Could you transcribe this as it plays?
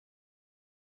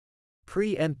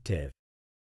Preemptive.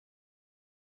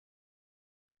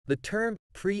 The term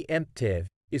preemptive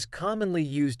is commonly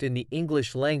used in the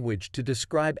English language to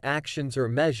describe actions or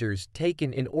measures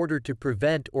taken in order to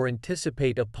prevent or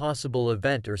anticipate a possible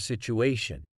event or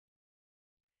situation.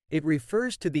 It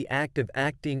refers to the act of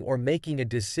acting or making a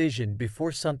decision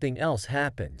before something else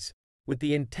happens, with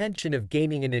the intention of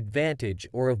gaining an advantage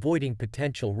or avoiding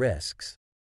potential risks.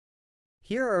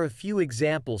 Here are a few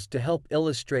examples to help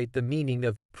illustrate the meaning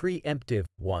of preemptive.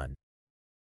 1.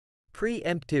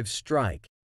 Preemptive strike.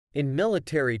 In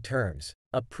military terms,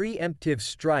 a preemptive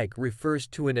strike refers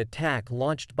to an attack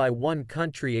launched by one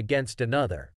country against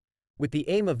another, with the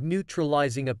aim of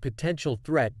neutralizing a potential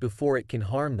threat before it can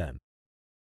harm them.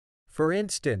 For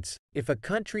instance, if a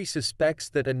country suspects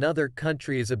that another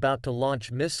country is about to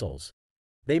launch missiles,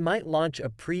 they might launch a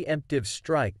preemptive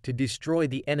strike to destroy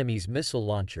the enemy's missile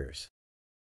launchers.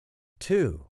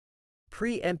 2.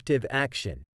 Preemptive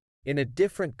action. In a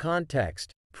different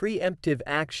context, preemptive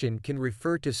action can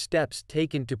refer to steps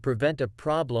taken to prevent a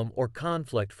problem or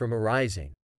conflict from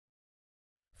arising.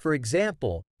 For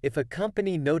example, if a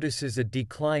company notices a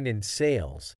decline in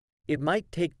sales, it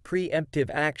might take preemptive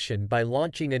action by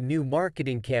launching a new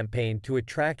marketing campaign to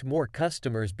attract more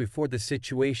customers before the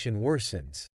situation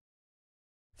worsens.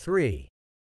 3.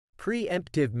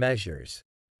 Preemptive measures.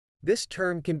 This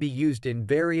term can be used in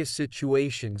various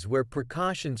situations where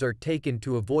precautions are taken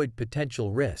to avoid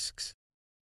potential risks.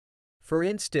 For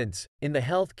instance, in the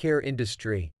healthcare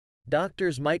industry,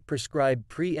 doctors might prescribe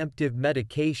preemptive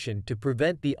medication to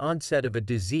prevent the onset of a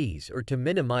disease or to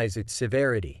minimize its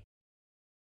severity.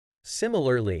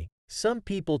 Similarly, some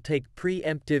people take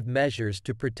preemptive measures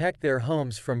to protect their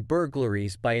homes from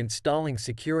burglaries by installing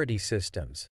security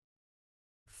systems.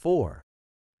 4.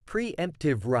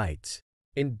 Preemptive rights.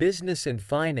 In business and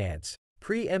finance,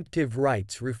 preemptive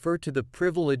rights refer to the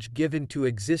privilege given to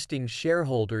existing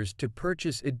shareholders to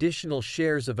purchase additional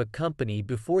shares of a company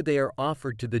before they are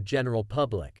offered to the general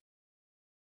public.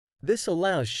 This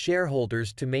allows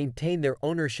shareholders to maintain their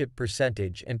ownership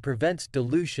percentage and prevents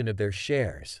dilution of their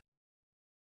shares.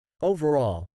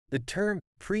 Overall, the term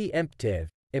preemptive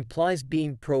implies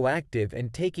being proactive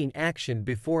and taking action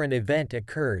before an event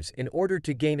occurs in order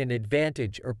to gain an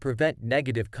advantage or prevent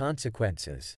negative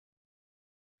consequences.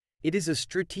 It is a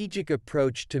strategic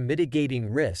approach to mitigating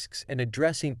risks and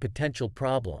addressing potential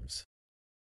problems.